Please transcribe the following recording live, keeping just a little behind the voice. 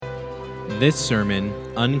This sermon,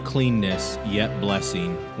 Uncleanness Yet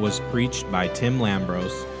Blessing, was preached by Tim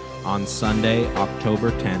Lambros on Sunday,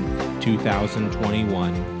 October 10th,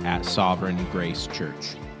 2021 at Sovereign Grace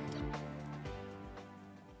Church.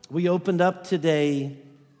 We opened up today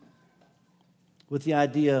with the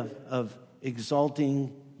idea of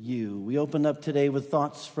exalting you. We opened up today with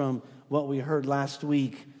thoughts from what we heard last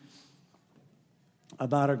week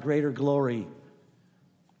about our greater glory.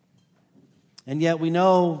 And yet we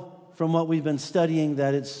know from what we've been studying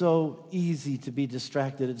that it's so easy to be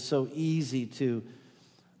distracted. It's so easy to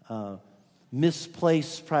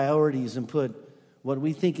misplace priorities and put what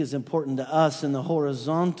we think is important to us in the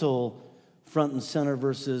horizontal front and center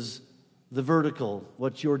versus the vertical,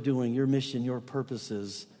 what you're doing, your mission, your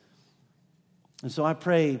purposes. And so I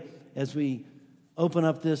pray as we open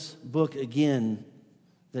up this book again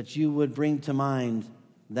that you would bring to mind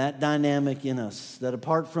that dynamic in us, that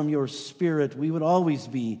apart from your Spirit, we would always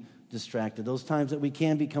be distracted. Those times that we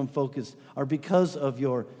can become focused are because of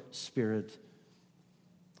your Spirit.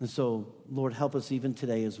 And so, Lord, help us even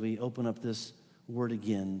today as we open up this word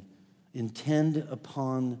again. Intend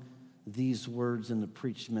upon these words in the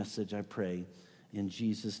preached message, I pray, in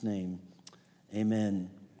Jesus' name. Amen.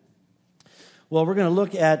 Well, we're going to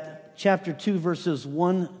look at chapter 2, verses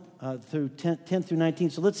 1 through 10 through 19.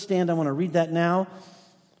 So let's stand. I want to read that now.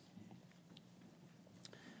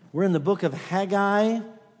 We're in the book of Haggai.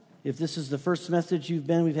 If this is the first message you've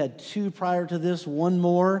been, we've had two prior to this, one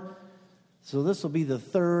more. So this will be the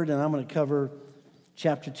third, and I'm going to cover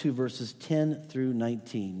chapter 2, verses 10 through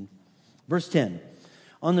 19. Verse 10.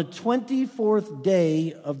 On the 24th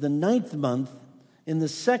day of the 9th month, in the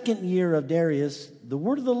second year of Darius, the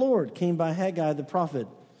word of the Lord came by Haggai the prophet.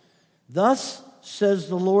 Thus says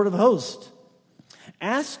the Lord of hosts,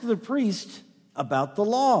 ask the priest about the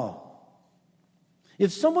law.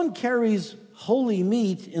 If someone carries holy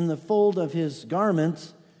meat in the fold of his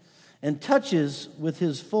garment and touches with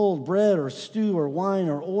his fold bread or stew or wine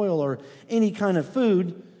or oil or any kind of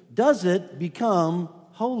food, does it become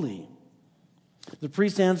holy? The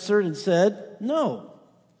priest answered and said, no.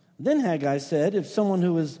 Then Haggai said, if someone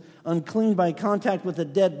who is unclean by contact with a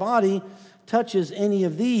dead body touches any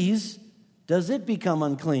of these, does it become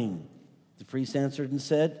unclean? The priest answered and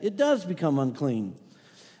said, it does become unclean.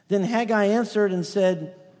 Then Haggai answered and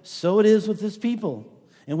said, so it is with this people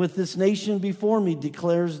and with this nation before me,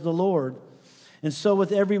 declares the Lord. And so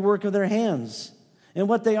with every work of their hands. And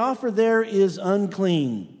what they offer there is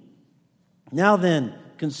unclean. Now then,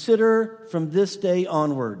 consider from this day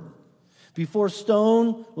onward. Before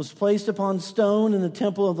stone was placed upon stone in the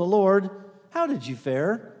temple of the Lord, how did you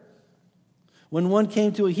fare? When one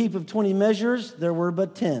came to a heap of 20 measures, there were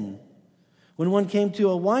but 10. When one came to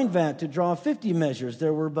a wine vat to draw 50 measures,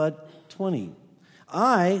 there were but 20.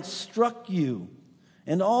 I struck you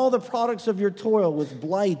and all the products of your toil with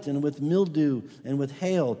blight and with mildew and with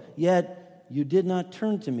hail, yet you did not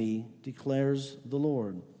turn to me, declares the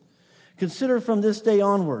Lord. Consider from this day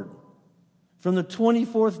onward, from the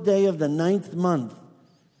 24th day of the 9th month,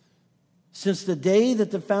 since the day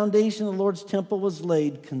that the foundation of the Lord's temple was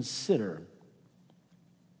laid, consider,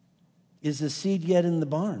 is the seed yet in the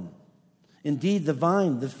barn? Indeed, the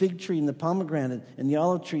vine, the fig tree, and the pomegranate, and the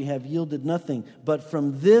olive tree have yielded nothing. But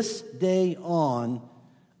from this day on,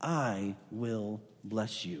 I will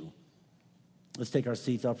bless you. Let's take our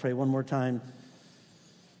seats. I'll pray one more time.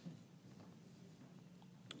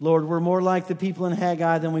 Lord, we're more like the people in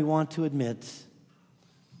Haggai than we want to admit.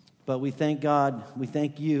 But we thank God, we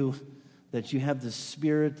thank you that you have the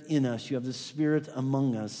Spirit in us. You have the Spirit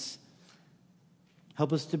among us.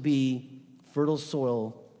 Help us to be fertile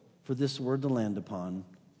soil for this word to land upon.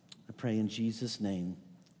 I pray in Jesus' name,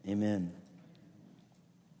 amen.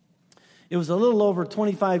 It was a little over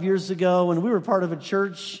 25 years ago when we were part of a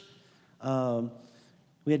church.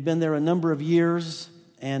 We had been there a number of years,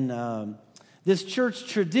 and this church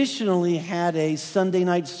traditionally had a Sunday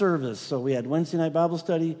night service. So we had Wednesday night Bible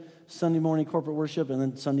study, Sunday morning corporate worship, and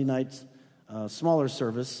then Sunday night smaller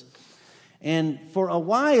service. And for a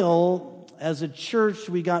while, as a church,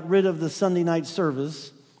 we got rid of the Sunday night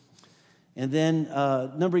service. And then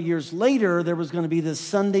a number of years later, there was going to be the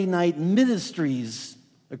Sunday night ministries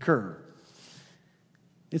occur.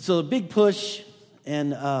 It's a big push,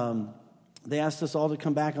 and they asked us all to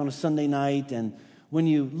come back on a Sunday night. And when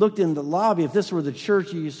you looked in the lobby, if this were the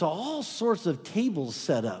church, you saw all sorts of tables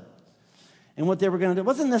set up. And what they were going to do, it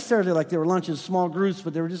wasn't necessarily like they were launching small groups,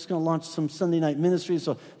 but they were just going to launch some Sunday night ministries.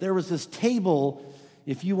 So there was this table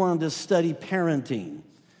if you wanted to study parenting,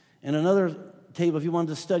 and another table if you wanted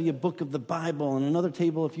to study a book of the Bible, and another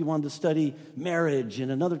table if you wanted to study marriage, and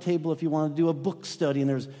another table if you wanted to do a book study. And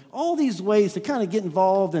there's all these ways to kind of get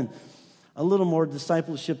involved. And a little more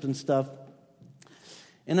discipleship and stuff.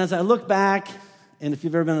 And as I look back, and if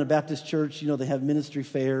you've ever been in a Baptist church, you know they have ministry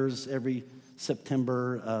fairs every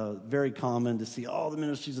September. Very common to see all the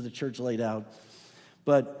ministries of the church laid out.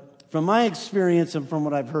 But from my experience and from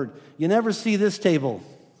what I've heard, you never see this table.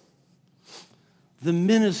 The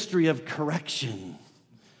ministry of correction.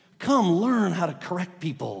 Come learn how to correct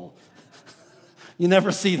people. You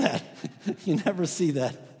never see that. You never see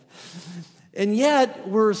that. And yet,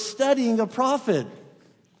 we're studying a prophet.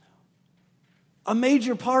 A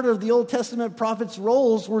major part of the Old Testament prophets'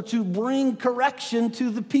 roles were to bring correction to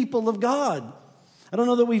the people of God. I don't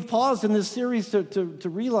know that we've paused in this series to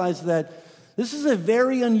realize that this is a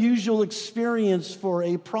very unusual experience for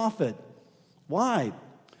a prophet. Why?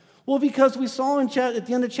 Well, because we saw at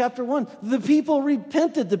the end of chapter 1, the people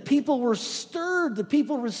repented, the people were stirred, the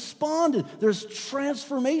people responded. There's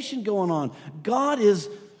transformation going on. God is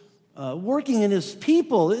working in his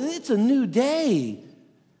people. It's a new day.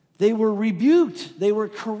 They were rebuked, they were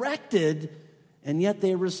corrected, and yet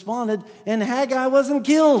they responded, and Haggai wasn't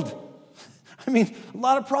killed. I mean, a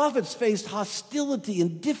lot of prophets faced hostility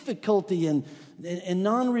and difficulty and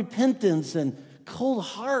non-repentance and cold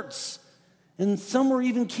hearts. And some were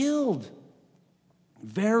even killed.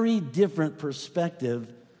 Very different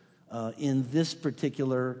perspective in this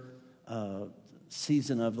particular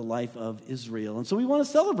season of the life of Israel. And so we want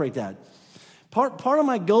to celebrate that. Part of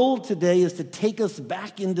my goal today is to take us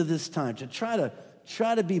back into this time, to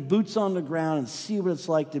try to be boots on the ground and see what it's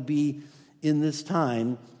like to be in this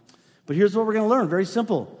time. But here's what we're going to learn. Very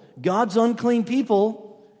simple. God's unclean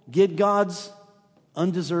people get God's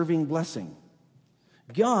undeserving blessing.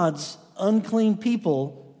 God's unclean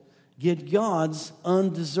people get God's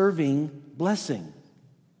undeserving blessing.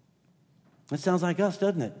 That sounds like us,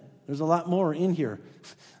 doesn't it? There's a lot more in here,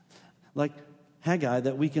 like Haggai,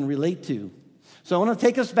 that we can relate to. So I want to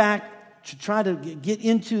take us back to try to get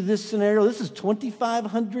into this scenario. This is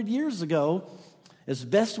 2,500 years ago, as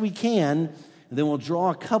best we can, and then we'll draw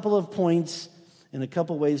a couple of points and a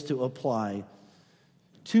couple ways to apply.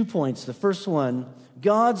 2 points. The first one,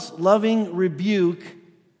 God's loving rebuke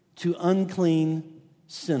to unclean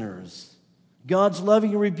sinners. God's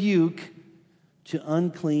loving rebuke to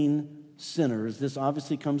unclean sinners. This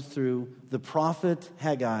obviously comes through the prophet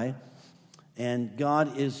Haggai, and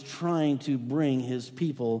God is trying to bring his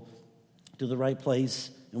people to the right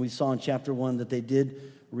place. And we saw in chapter 1 that they did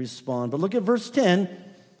respond. But look at verse 10.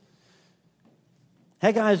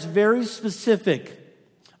 Haggai is very specific.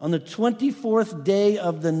 On the 24th day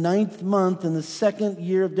of the 9th month in the 2nd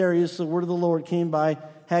year of Darius, the word of the Lord came by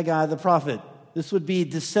Haggai the prophet. This would be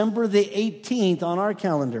December the 18th on our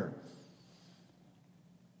calendar.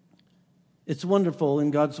 It's wonderful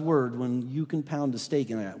in God's word when you can pound a stake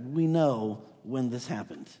in it. We know when this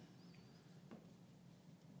happened.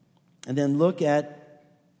 And then look at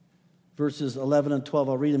verses 11 and 12.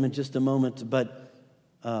 I'll read them in just a moment, but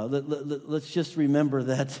let's just remember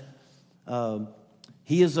that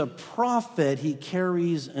he is a prophet. He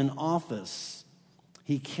carries an office.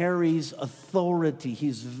 He carries authority.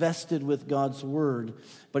 He's vested with God's word.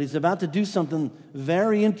 But he's about to do something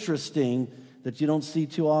very interesting that you don't see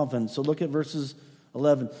too often. So look at verses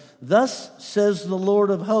 11. Thus says the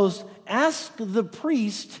Lord of hosts, ask the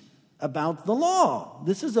priest about the law.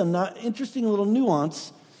 This is an interesting little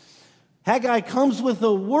nuance. Haggai comes with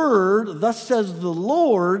a word, thus says the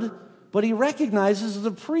Lord, but he recognizes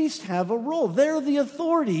the priests have a role. They're the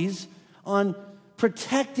authorities on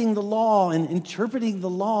protecting the law and interpreting the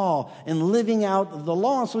law and living out the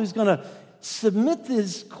law. So he's going to submit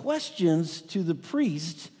these questions to the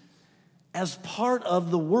priest as part of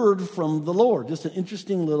the word from the Lord. Just an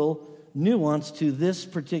interesting little nuance to this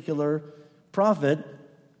particular prophet.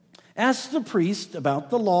 Ask the priest about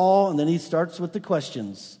the law, and then he starts with the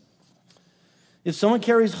questions. If someone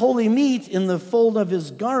carries holy meat in the fold of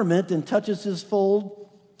his garment and touches his fold,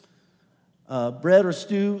 bread or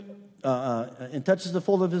stew, and touches the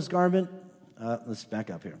fold of his garment, let's back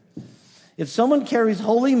up here. If someone carries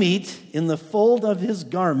holy meat in the fold of his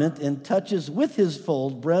garment and touches with his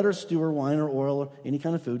fold bread or stew or wine or oil or any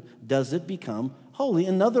kind of food, does it become holy?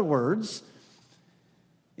 In other words,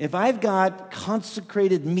 if I've got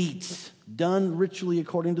consecrated meat done ritually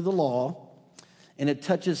according to the law, and it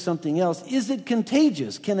touches something else, is it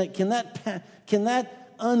contagious? Can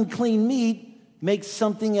that unclean meat make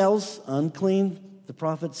something else unclean? The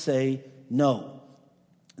prophets say no.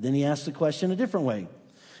 Then he asks the question a different way.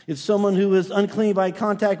 If someone who is unclean by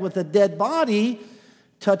contact with a dead body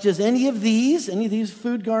touches any of these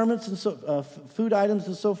food garments and food items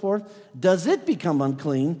and so forth, does it become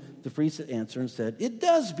unclean? The priest answered and said, it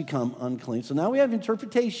does become unclean. So now we have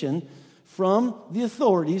interpretation from the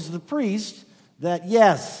authorities, the priest, that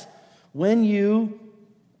yes, when you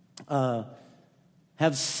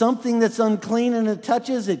have something that's unclean and it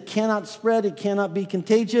touches, it cannot spread, it cannot be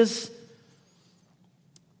contagious.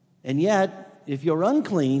 And yet, if you're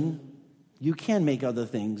unclean, you can make other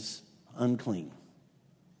things unclean.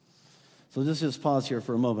 So let's just pause here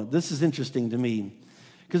for a moment. This is interesting to me,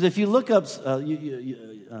 because if you look up,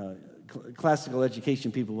 classical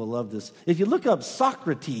education people will love this. If you look up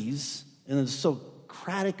Socrates and the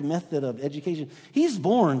Socratic method of education, he's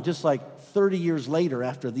born just like 30 years later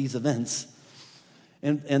after these events.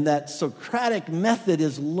 And that Socratic method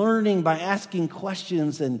is learning by asking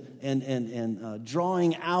questions and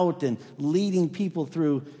drawing out and leading people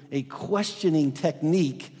through a questioning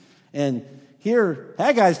technique. And here,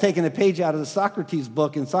 Haggai's taking a page out of the Socrates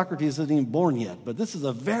book, and Socrates isn't even born yet. But this is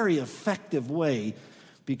a very effective way,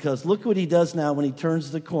 because look what he does now when he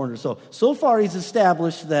turns the corner. So far he's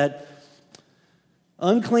established that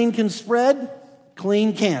unclean can spread,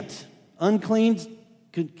 clean can't. Unclean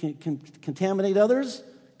can contaminate others.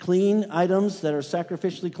 Clean items that are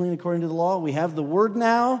sacrificially clean according to the law. We have the word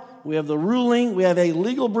now. We have the ruling. We have a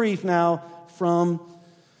legal brief now from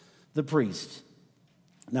the priest.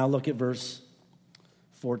 Now look at verse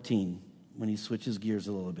 14 when he switches gears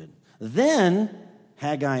a little bit. Then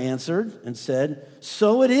Haggai answered and said,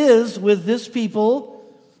 "So it is with this people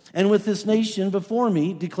and with this nation before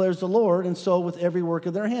me, declares the Lord, and so with every work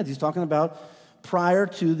of their hands." He's talking about prior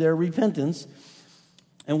to their repentance.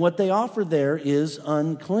 And what they offer there is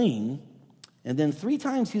unclean. And then 3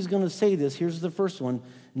 times he's going to say this. Here's the first one.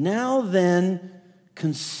 "Now then,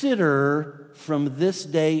 consider from this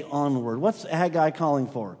day onward." What's Haggai calling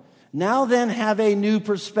for? Now then, have a new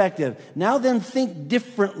perspective. Now then, think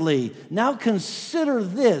differently. Now consider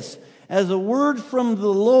this as a word from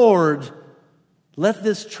the Lord. Let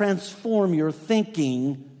this transform your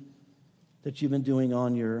thinking that you've been doing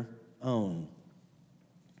on your own.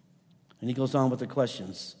 And he goes on with the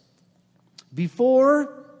questions.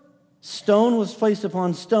 "Before stone was placed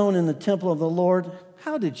upon stone in the temple of the Lord,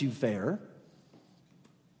 how did you fare?"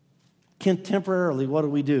 Contemporarily, what do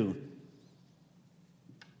we do?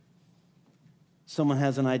 Someone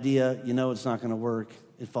has an idea, you know it's not going to work,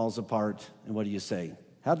 it falls apart, and what do you say?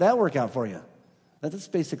 How'd that work out for you? That's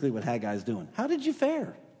basically what Haggai's doing. How did you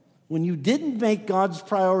fare? When you didn't make God's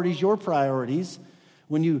priorities your priorities,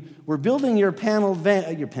 when you were building when you were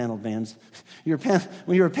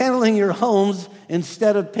paneling your homes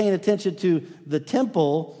instead of paying attention to the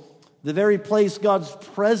temple, the very place God's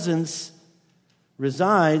presence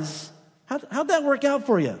resides, how'd that work out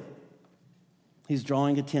for you? He's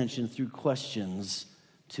drawing attention through questions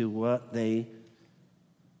to what they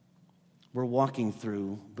were walking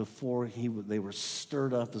through before they were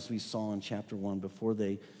stirred up, as we saw in chapter 1, before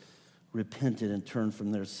they repented and turned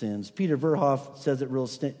from their sins. Peter Verhoff says it real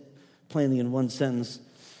plainly in one sentence.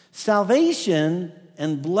 Salvation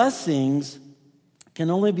and blessings can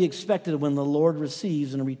only be expected when the Lord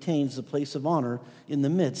receives and retains the place of honor in the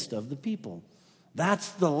midst of the people. That's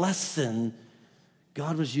the lesson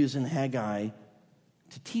God was using Haggai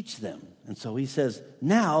to teach them. And so he says,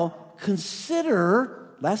 now consider,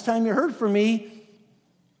 last time you heard from me,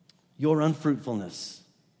 your unfruitfulness.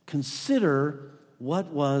 Consider what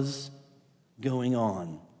was going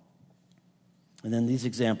on. And then these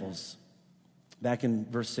examples, back in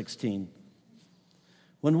verse 16.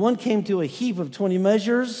 When one came to a heap of 20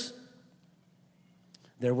 measures,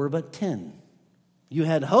 there were but 10. You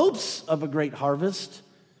had hopes of a great harvest,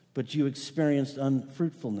 but you experienced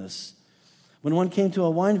unfruitfulness. When one came to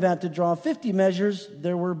a wine vat to draw 50 measures,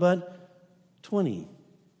 there were but 20.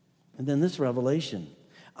 And then this revelation.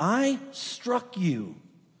 I struck you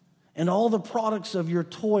and all the products of your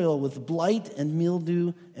toil with blight and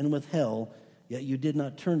mildew and with hell, yet you did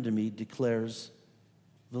not turn to me, declares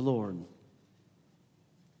the Lord.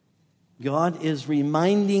 God is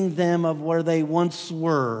reminding them of where they once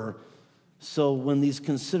were, so when these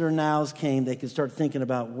consider nows came, they could start thinking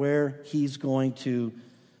about where he's going to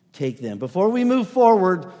take them. Before we move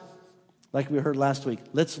forward, like we heard last week,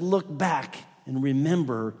 let's look back and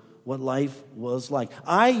remember what life was like.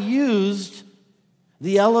 I used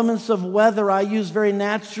the elements of weather. I used very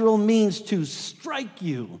natural means to strike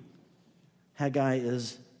you, Haggai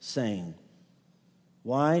is saying.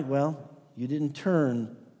 Why? Well, you didn't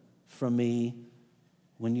turn from me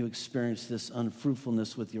when you experienced this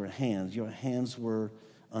unfruitfulness with your hands. Your hands were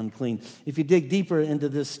unclean. If you dig deeper into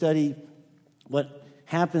this study, what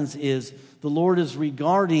happens is the Lord is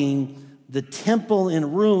regarding the temple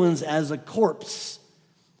in ruins as a corpse.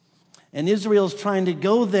 And Israel's trying to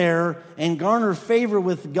go there and garner favor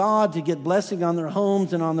with God to get blessing on their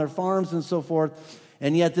homes and on their farms and so forth.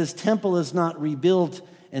 And yet this temple is not rebuilt.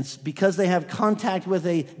 And because they have contact with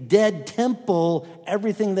a dead temple,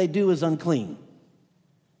 everything they do is unclean.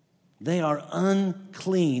 They are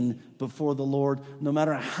unclean before the Lord. No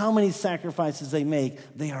matter how many sacrifices they make,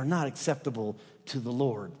 they are not acceptable to the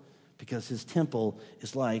Lord because his temple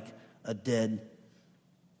is like a dead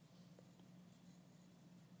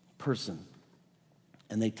person.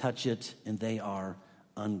 And they touch it and they are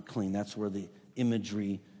unclean. That's where the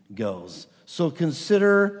imagery goes. So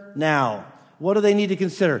consider now. What do they need to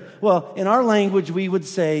consider? Well, in our language, we would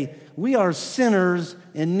say, we are sinners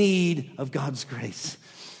in need of God's grace.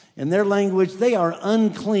 In their language, they are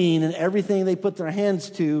unclean, and everything they put their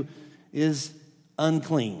hands to is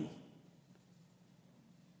unclean.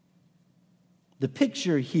 The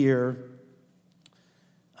picture here,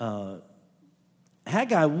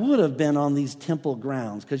 Haggai would have been on these temple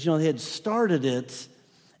grounds because, they had started it,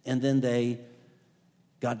 and then they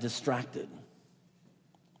got distracted.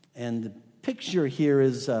 And the picture here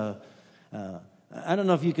is, I don't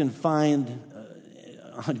know if you can find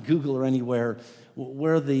on Google or anywhere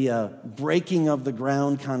where the breaking of the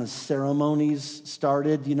ground kind of ceremonies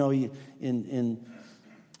started.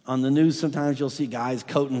 On the news sometimes you'll see guys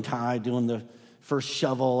coat and tie doing the first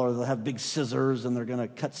shovel, or they'll have big scissors and they're going to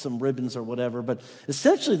cut some ribbons or whatever. But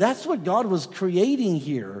essentially that's what God was creating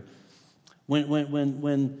here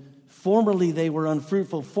when formerly they were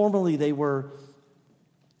unfruitful, formerly they were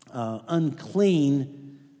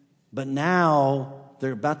unclean, but now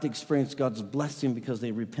they're about to experience God's blessing because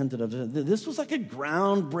they repented of it. This was like a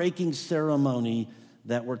groundbreaking ceremony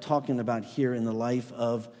that we're talking about here in the life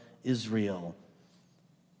of Israel.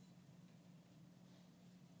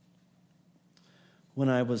 When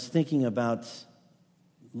I was thinking about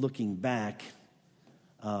looking back,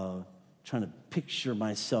 trying to picture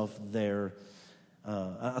myself there,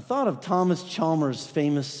 I thought of Thomas Chalmers'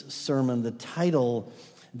 famous sermon, the title,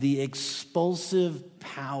 "The Expulsive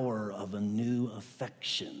Power of a New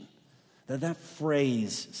Affection." That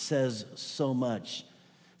phrase says so much.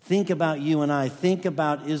 Think about you and I. Think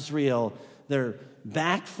about Israel. They're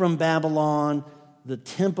back from Babylon. The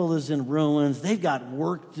temple is in ruins. They've got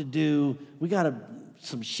work to do. We got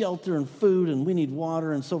some shelter and food, and we need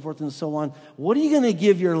water and so forth and so on. What are you going to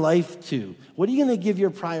give your life to? What are you going to give your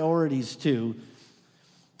priorities to?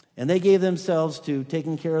 And they gave themselves to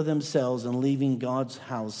taking care of themselves and leaving God's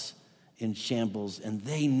house in shambles. And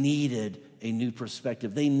they needed a new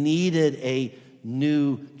perspective. They needed a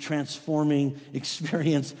new transforming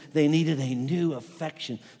experience. They needed a new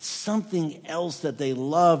affection, something else that they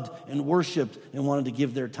loved and worshiped and wanted to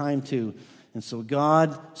give their time to. And so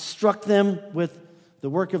God struck them with the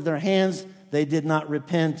work of their hands. They did not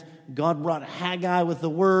repent. God brought Haggai with the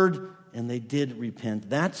word, and they did repent.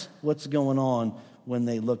 That's what's going on when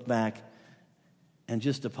they look back. And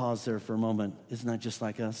just to pause there for a moment, isn't that just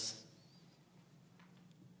like us?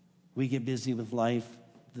 We get busy with life.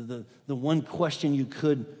 The one question you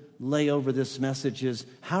could lay over this message is,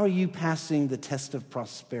 how are you passing the test of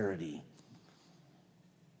prosperity?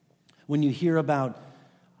 When you hear about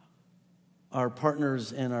our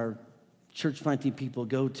partners and our church planting people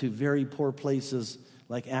go to very poor places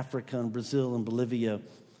like Africa and Brazil and Bolivia,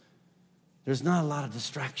 there's not a lot of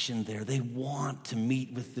distraction there. They want to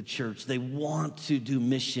meet with the church. They want to do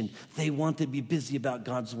mission. They want to be busy about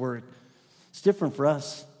God's work. It's different for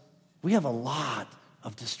us. We have a lot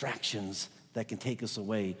of distractions that can take us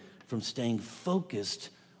away from staying focused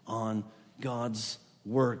on God's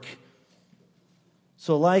work.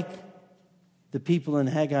 So like the people in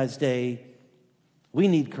Haggai's day, we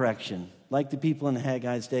need correction. Like the people in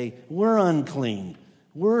Haggai's day, we're unclean.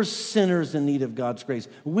 We're sinners in need of God's grace.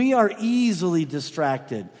 We are easily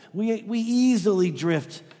distracted. We easily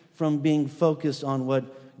drift from being focused on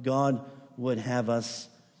what God would have us.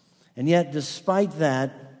 And yet, despite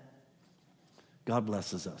that, God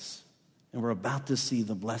blesses us. And we're about to see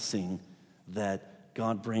the blessing that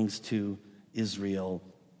God brings to Israel.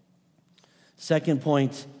 Second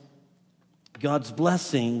point, God's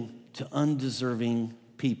blessing to undeserving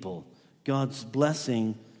people. God's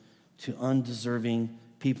blessing to undeserving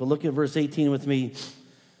people. Look at verse 18 with me.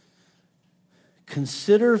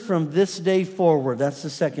 Consider from this day forward. That's the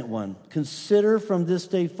second one. Consider from this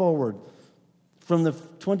day forward, from the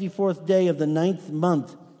 24th day of the 9th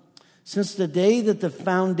month, since the day that the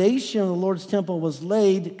foundation of the Lord's temple was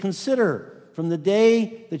laid, consider from the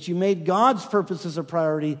day that you made God's purposes a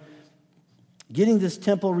priority, getting this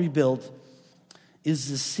temple rebuilt.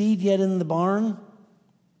 Is the seed yet in the barn?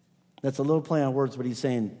 That's a little play on words, but he's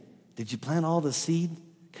saying, did you plant all the seed?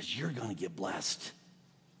 Because you're going to get blessed.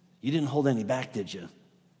 You didn't hold any back, did you?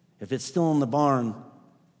 If it's still in the barn,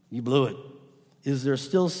 you blew it. Is there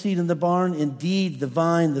still seed in the barn? Indeed, the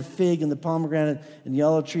vine, the fig, and the pomegranate and the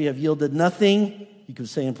olive tree have yielded nothing. You could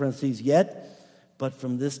say in parentheses, yet. But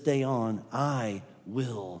from this day on, I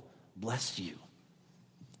will bless you.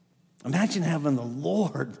 Imagine having the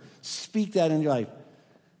Lord speak that in your life.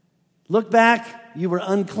 Look back, you were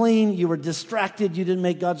unclean, you were distracted, you didn't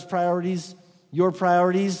make God's priorities your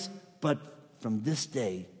priorities, but from this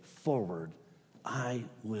day forward, I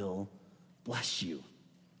will bless you.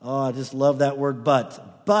 Oh, I just love that word,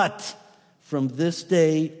 but. But from this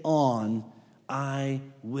day on, I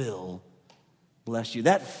will bless you.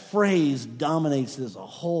 That phrase dominates this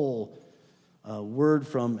whole word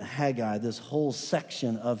from Haggai, this whole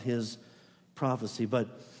section of his prophecy. But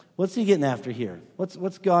what's he getting after here?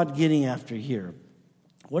 What's God getting after here?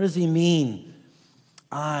 What does he mean?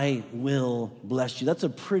 I will bless you. That's a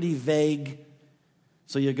pretty vague.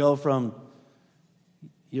 So you go from,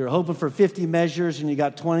 you're hoping for 50 measures and you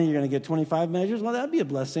got 20, you're going to get 25 measures. Well, that'd be a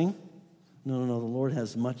blessing. No. The Lord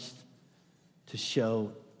has much to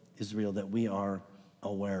show Israel that we are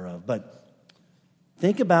aware of. But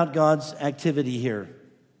think about God's activity here.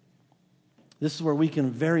 This is where we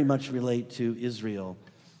can very much relate to Israel.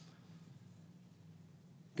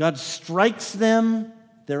 God strikes them.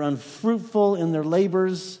 They're unfruitful in their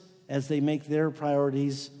labors as they make their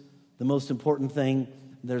priorities the most important thing.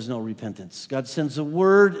 There's no repentance. God sends a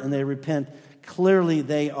word and they repent. Clearly,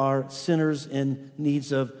 they are sinners in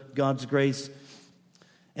needs of God's grace.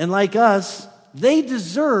 And like us, they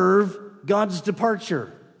deserve God's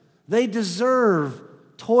departure. They deserve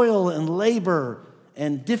toil and labor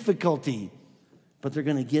and difficulty. But they're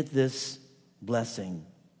going to get this blessing.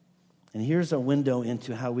 And here's a window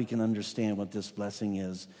into how we can understand what this blessing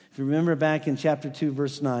is. If you remember back in chapter 2,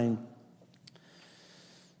 verse 9,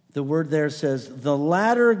 the word there says, the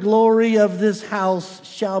latter glory of this house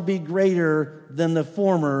shall be greater than the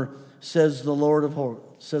former, says the Lord of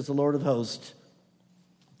hosts.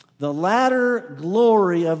 The latter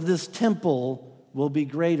glory of this temple will be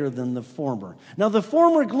greater than the former. Now, the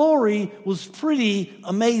former glory was pretty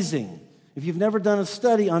amazing. If you've never done a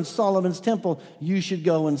study on Solomon's temple, you should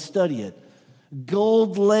go and study it.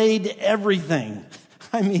 Gold laid everything.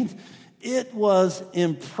 I mean, it was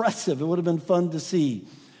impressive. It would have been fun to see.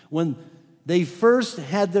 When they first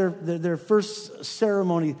had their first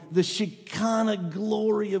ceremony, the Shekinah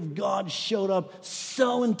glory of God showed up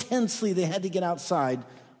so intensely they had to get outside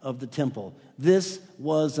of the temple. This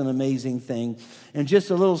was an amazing thing. And just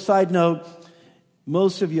a little side note,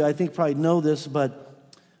 most of you, I think, probably know this, but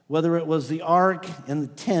whether it was the ark and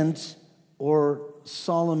the tent or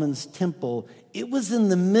Solomon's temple, it was in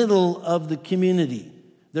the middle of the community.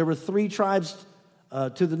 There were 3 tribes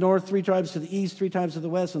to the north, 3 tribes to the east, 3 tribes to the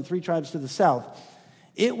west, and 3 tribes to the south.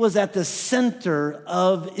 It was at the center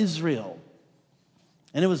of Israel.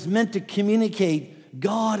 And it was meant to communicate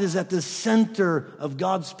God is at the center of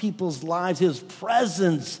God's people's lives. His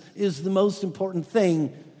presence is the most important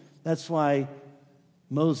thing. That's why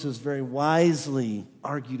Moses very wisely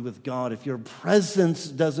argued with God, if your presence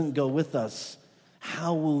doesn't go with us,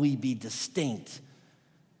 how will we be distinct?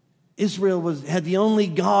 Israel had the only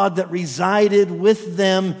God that resided with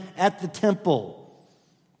them at the temple.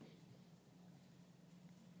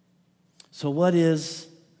 So what is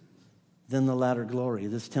then the latter glory?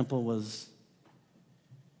 This temple was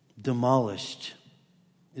demolished.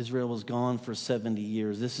 Israel was gone for 70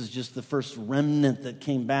 years. This is just the first remnant that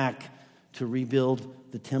came back to rebuild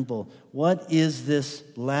the temple. What is this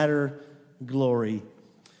latter glory?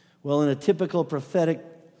 Well, in a typical prophetic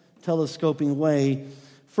telescoping way,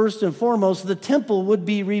 first and foremost, the temple would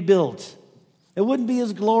be rebuilt. It wouldn't be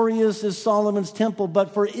as glorious as Solomon's temple,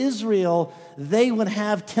 but for Israel, they would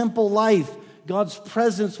have temple life. God's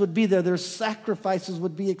presence would be there. Their sacrifices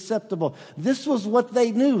would be acceptable. This was what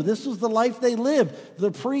they knew. This was the life they lived.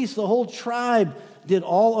 The priests, the whole tribe, did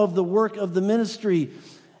all of the work of the ministry.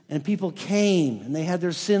 And people came, and they had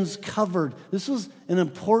their sins covered. This was an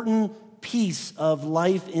important piece of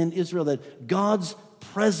life in Israel, that God's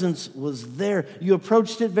presence was there. You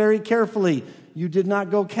approached it very carefully. You did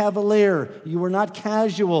not go cavalier. You were not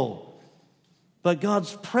casual. But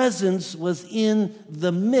God's presence was in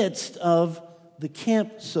the midst of the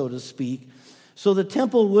camp, so to speak. So the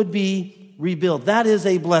temple would be rebuilt. That is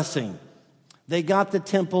a blessing. They got the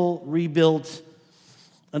temple rebuilt.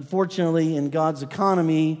 Unfortunately, in God's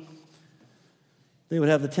economy, they would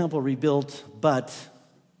have the temple rebuilt, but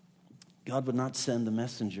God would not send a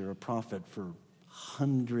messenger, a prophet, for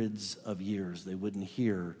hundreds of years. They wouldn't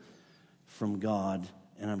hear from God,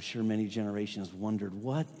 and I'm sure many generations wondered,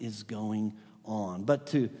 what is going on? But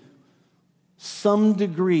to some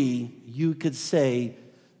degree, you could say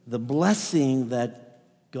the blessing that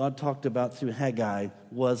God talked about through Haggai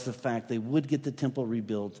was the fact they would get the temple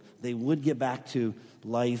rebuilt. They would get back to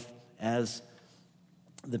life as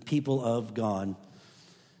the people of God.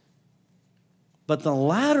 But the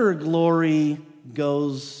latter glory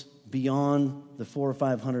goes beyond the 400 or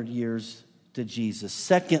 500 years to Jesus.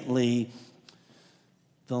 Secondly,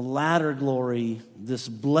 the latter glory, this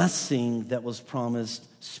blessing that was promised,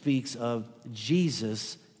 speaks of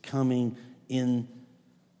Jesus coming in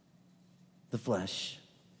the flesh.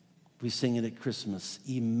 We sing it at Christmas,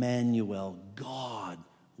 Emmanuel, God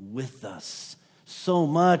with us. So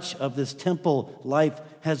much of this temple life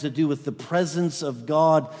has to do with the presence of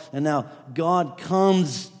God. And now God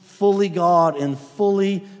comes fully God and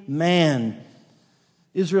fully man.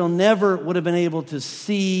 Israel never would have been able to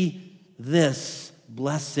see this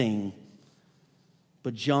blessing.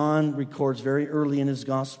 But John records very early in his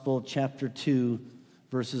gospel, chapter 2,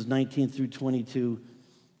 verses 19 through 22,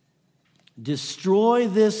 destroy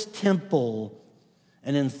this temple,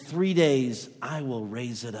 and in 3 days I will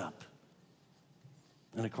raise it up.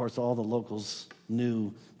 And of course, all the locals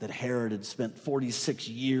knew that Herod had spent 46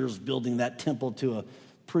 years building that temple to a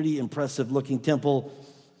pretty impressive looking temple.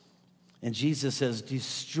 And Jesus says,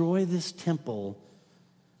 destroy this temple,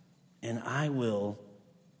 and I will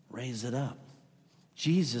raise it up.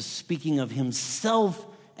 Jesus speaking of himself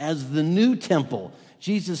as the new temple.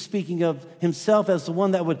 Jesus speaking of himself as the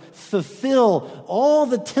one that would fulfill all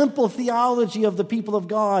the temple theology of the people of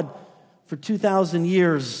God for 2,000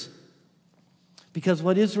 years. Because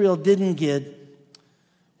what Israel didn't get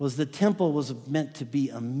was the temple was meant to be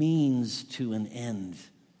a means to an end.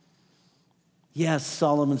 Yes,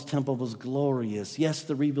 Solomon's temple was glorious. Yes,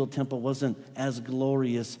 the rebuilt temple wasn't as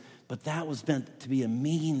glorious, but that was meant to be a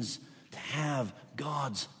means to have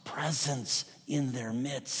God's presence in their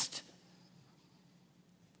midst.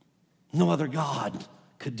 No other God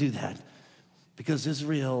could do that because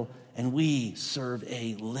Israel and we serve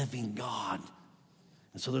a living God.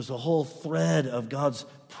 And so there's a whole thread of God's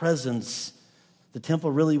presence. The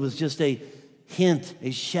temple really was just a hint,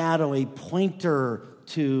 a shadow, a pointer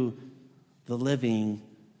to the living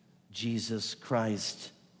Jesus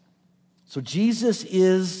Christ. So Jesus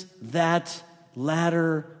is that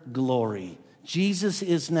latter glory. Jesus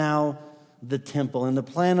is now the temple. In the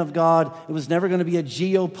plan of God, it was never going to be a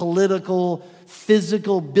geopolitical,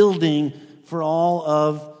 physical building for all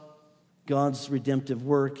of God's redemptive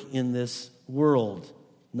work in this world.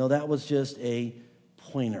 No, that was just a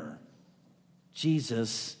pointer.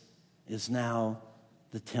 Jesus is now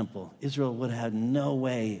the temple. Israel would have had no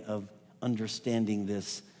way of understanding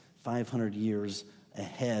this 500 years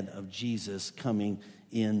ahead of Jesus coming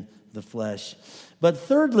in the flesh. But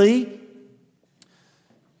thirdly,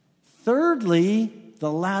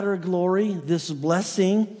 the latter glory, this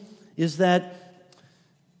blessing, is that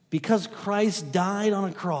because Christ died on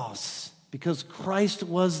a cross, because Christ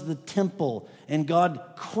was the temple, and God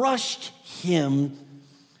crushed him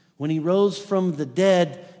when he rose from the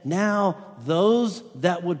dead, now those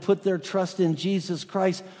that would put their trust in Jesus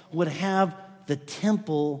Christ would have the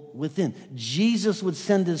temple within. Jesus would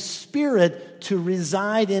send his Spirit to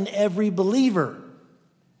reside in every believer.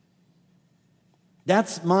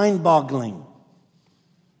 That's mind-boggling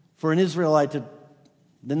for an Israelite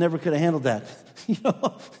they never could have handled that.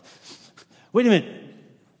 Wait a minute.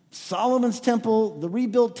 Solomon's temple, the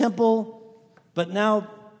rebuilt temple, but now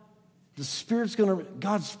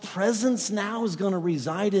God's presence now is going to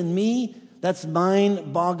reside in me. That's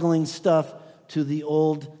mind-boggling stuff to the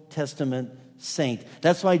Old Testament saint.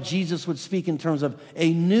 That's why Jesus would speak in terms of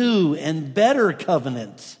a new and better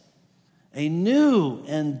covenant. A new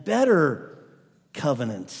and better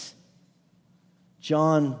covenant.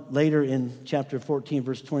 John, later in chapter 14,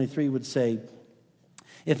 verse 23, would say,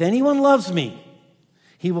 if anyone loves me,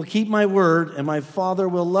 he will keep my word, and my Father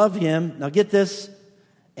will love him. Now get this.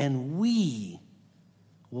 And we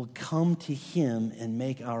will come to him and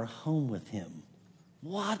make our home with him.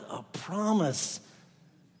 What a promise.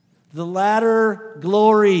 The latter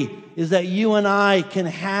glory is that you and I can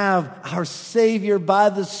have our Savior by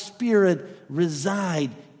the Spirit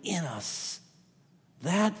reside in us.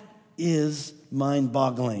 That is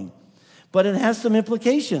mind-boggling. But it has some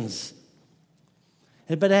implications.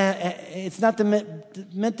 But it's not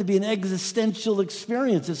meant to be an existential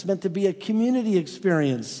experience. It's meant to be a community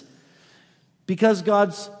experience. Because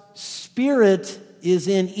God's Spirit is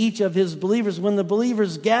in each of his believers. When the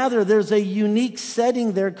believers gather, there's a unique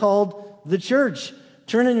setting there called the church.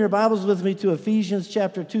 Turn in your Bibles with me to Ephesians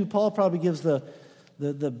chapter 2. Paul probably gives the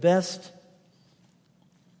best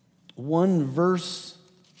one-verse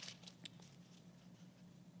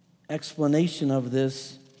explanation of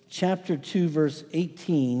this. Chapter 2, verse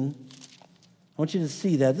 18. I want you to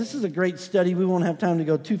see that. This is a great study. We won't have time to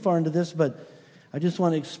go too far into this, but I just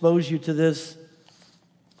want to expose you to this.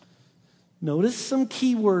 Notice some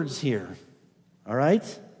key words here, all right?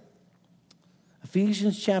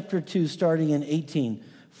 Ephesians chapter 2, starting in 18.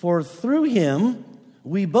 For through him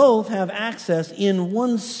we both have access in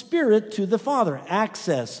one Spirit to the Father.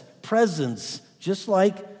 Access, presence, just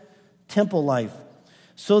like temple life.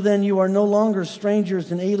 So then you are no longer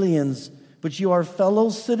strangers and aliens, but you are fellow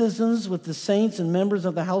citizens with the saints and members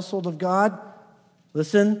of the household of God.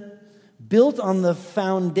 Listen, built on the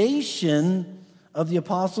foundation of the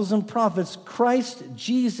apostles and prophets, Christ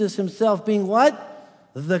Jesus himself being what?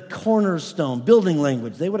 The cornerstone. Building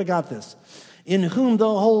language. They would have got this. In whom the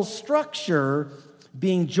whole structure,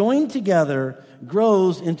 being joined together,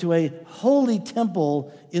 grows into a holy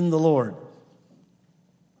temple in the Lord.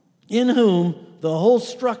 In whom the whole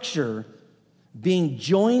structure, being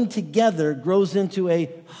joined together, grows into a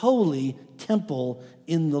holy temple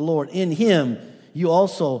in the Lord. In him, you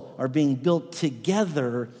also are being built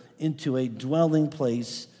together into a dwelling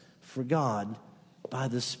place for God by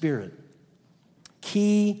the Spirit.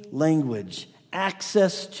 Key language,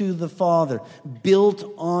 access to the Father, built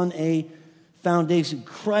on a foundation.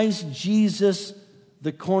 Christ Jesus,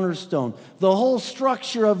 the cornerstone. The whole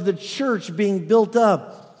structure of the church being built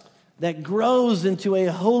up that grows into a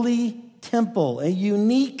holy temple, a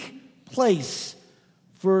unique place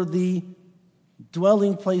for the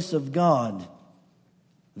dwelling place of God.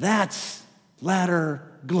 That's latter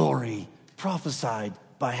glory prophesied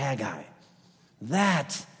by Haggai.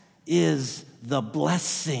 That is the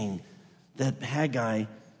blessing that Haggai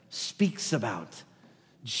speaks about.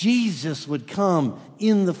 Jesus would come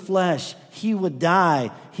in the flesh. He would die.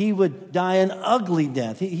 He would die an ugly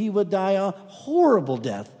death. He would die a horrible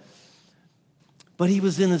death. But he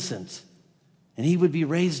was innocent. And he would be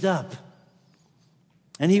raised up.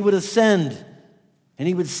 And he would ascend. And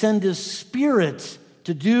he would send his Spirit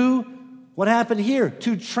to do what happened here,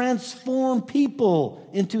 to transform people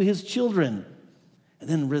into his children. And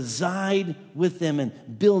then reside with them and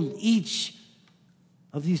build each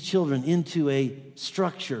of these children into a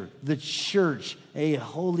structure, the church, a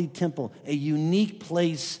holy temple, a unique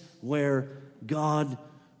place where God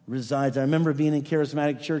resides. I remember being in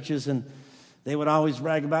charismatic churches, and they would always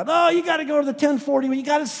brag about, oh, you got to go to the 1040, you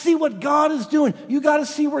got to see what God is doing. You got to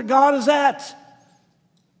see where God is at.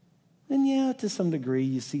 And yeah, to some degree,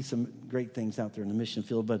 you see some great things out there in the mission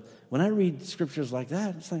field. But when I read scriptures like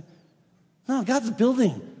that, it's like, no, God's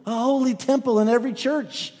building a holy temple in every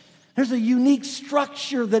church. There's a unique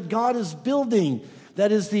structure that God is building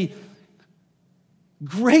that is the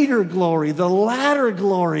greater glory, the latter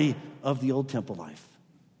glory of the old temple life.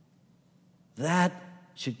 That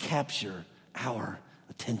should capture our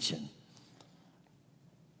attention.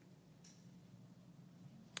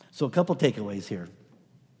 So a couple takeaways here.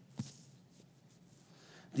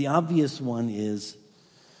 The obvious one is,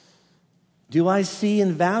 do I see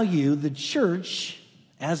and value the church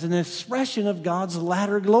as an expression of God's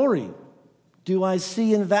latter glory? Do I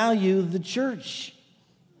see and value the church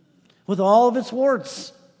with all of its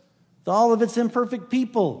warts, with all of its imperfect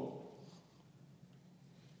people?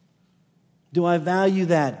 Do I value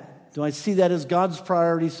that? Do I see that as God's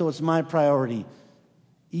priority, so it's my priority?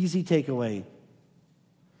 Easy takeaway.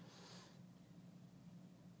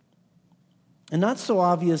 And not so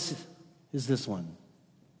obvious is this one.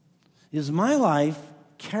 Is my life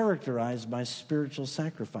characterized by spiritual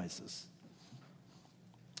sacrifices?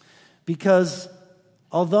 Because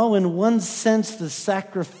although in one sense the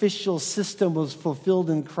sacrificial system was fulfilled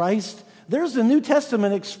in Christ, there's a New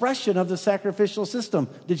Testament expression of the sacrificial system.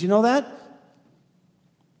 Did you know that?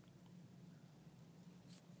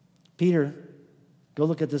 Peter, go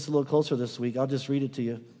look at this a little closer this week. I'll just read it to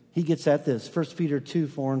you. He gets at this. 1 Peter 2,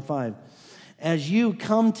 4 and 5. As you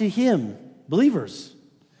come to him, believers,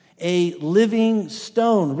 a living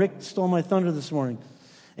stone. Rick stole my thunder this morning.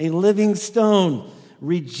 A living stone,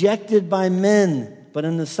 rejected by men, but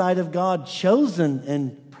in the sight of God, chosen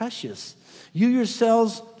and precious. You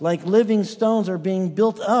yourselves, like living stones, are being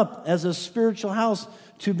built up as a spiritual house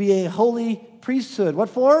to be a holy priesthood. What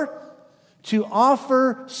for? To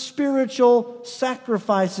offer spiritual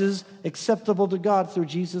sacrifices acceptable to God through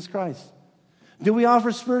Jesus Christ. Do we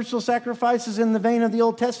offer spiritual sacrifices in the vein of the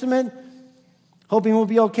Old Testament, hoping we'll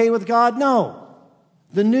be okay with God? No.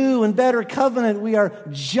 The new and better covenant, we are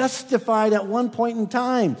justified at one point in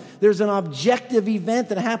time. There's an objective event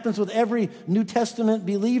that happens with every New Testament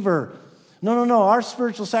believer. No. Our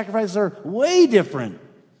spiritual sacrifices are way different.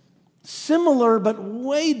 Similar, but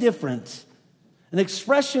way different. An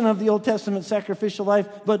expression of the Old Testament sacrificial life,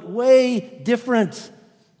 but way different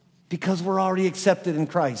because we're already accepted in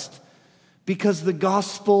Christ. because the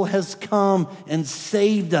gospel has come and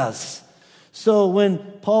saved us. So when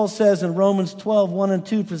Paul says in Romans 12, 1 and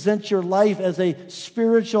 2, present your life as a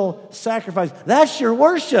spiritual sacrifice, that's your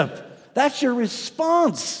worship. That's your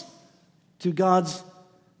response to God's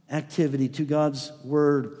activity, to God's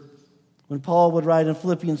word. When Paul would write in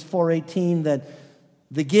Philippians 4:18 that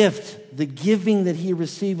the gift, the giving that he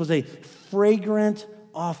received was a fragrant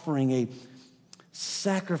offering, a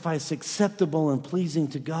sacrifice acceptable and pleasing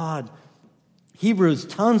to God. Hebrews,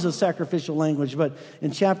 tons of sacrificial language, but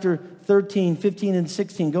in chapter 13, 15, and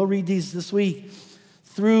 16, go read these this week.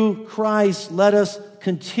 Through Christ, let us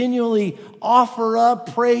continually offer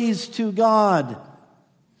up praise to God.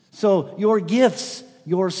 So your gifts,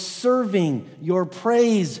 your serving, your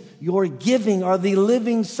praise, your giving are the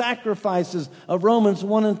living sacrifices of Romans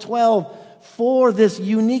 1 and 12 for this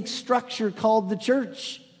unique structure called the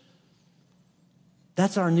church.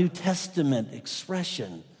 That's our New Testament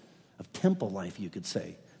expression of temple life, you could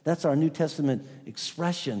say. That's our New Testament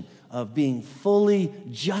expression of being fully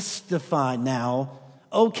justified now,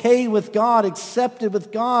 okay with God, accepted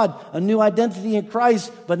with God, a new identity in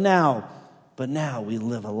Christ, but now we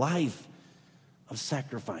live a life of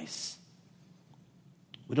sacrifice.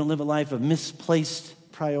 We don't live a life of misplaced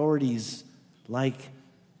priorities like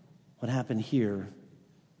what happened here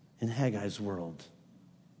in Haggai's world.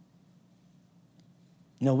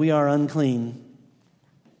 No, we are unclean.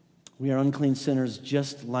 We are unclean sinners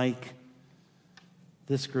just like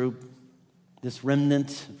this group, this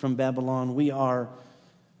remnant from Babylon. We are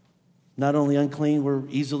not only unclean, we're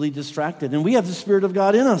easily distracted. And we have the Spirit of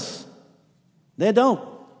God in us. They don't.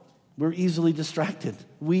 We're easily distracted.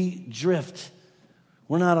 We drift.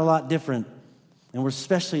 We're not a lot different. And we're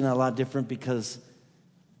especially not a lot different because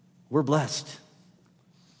we're blessed.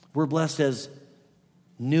 We're blessed as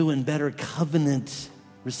new and better covenant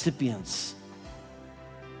recipients.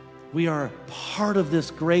 We are part of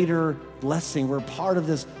this greater blessing. We're part of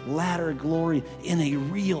this latter glory in a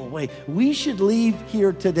real way. We should leave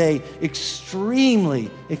here today extremely,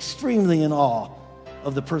 extremely in awe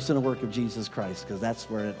of the person and work of Jesus Christ, because that's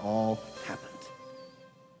where it all happened.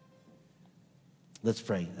 Let's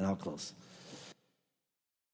pray, and I'll close.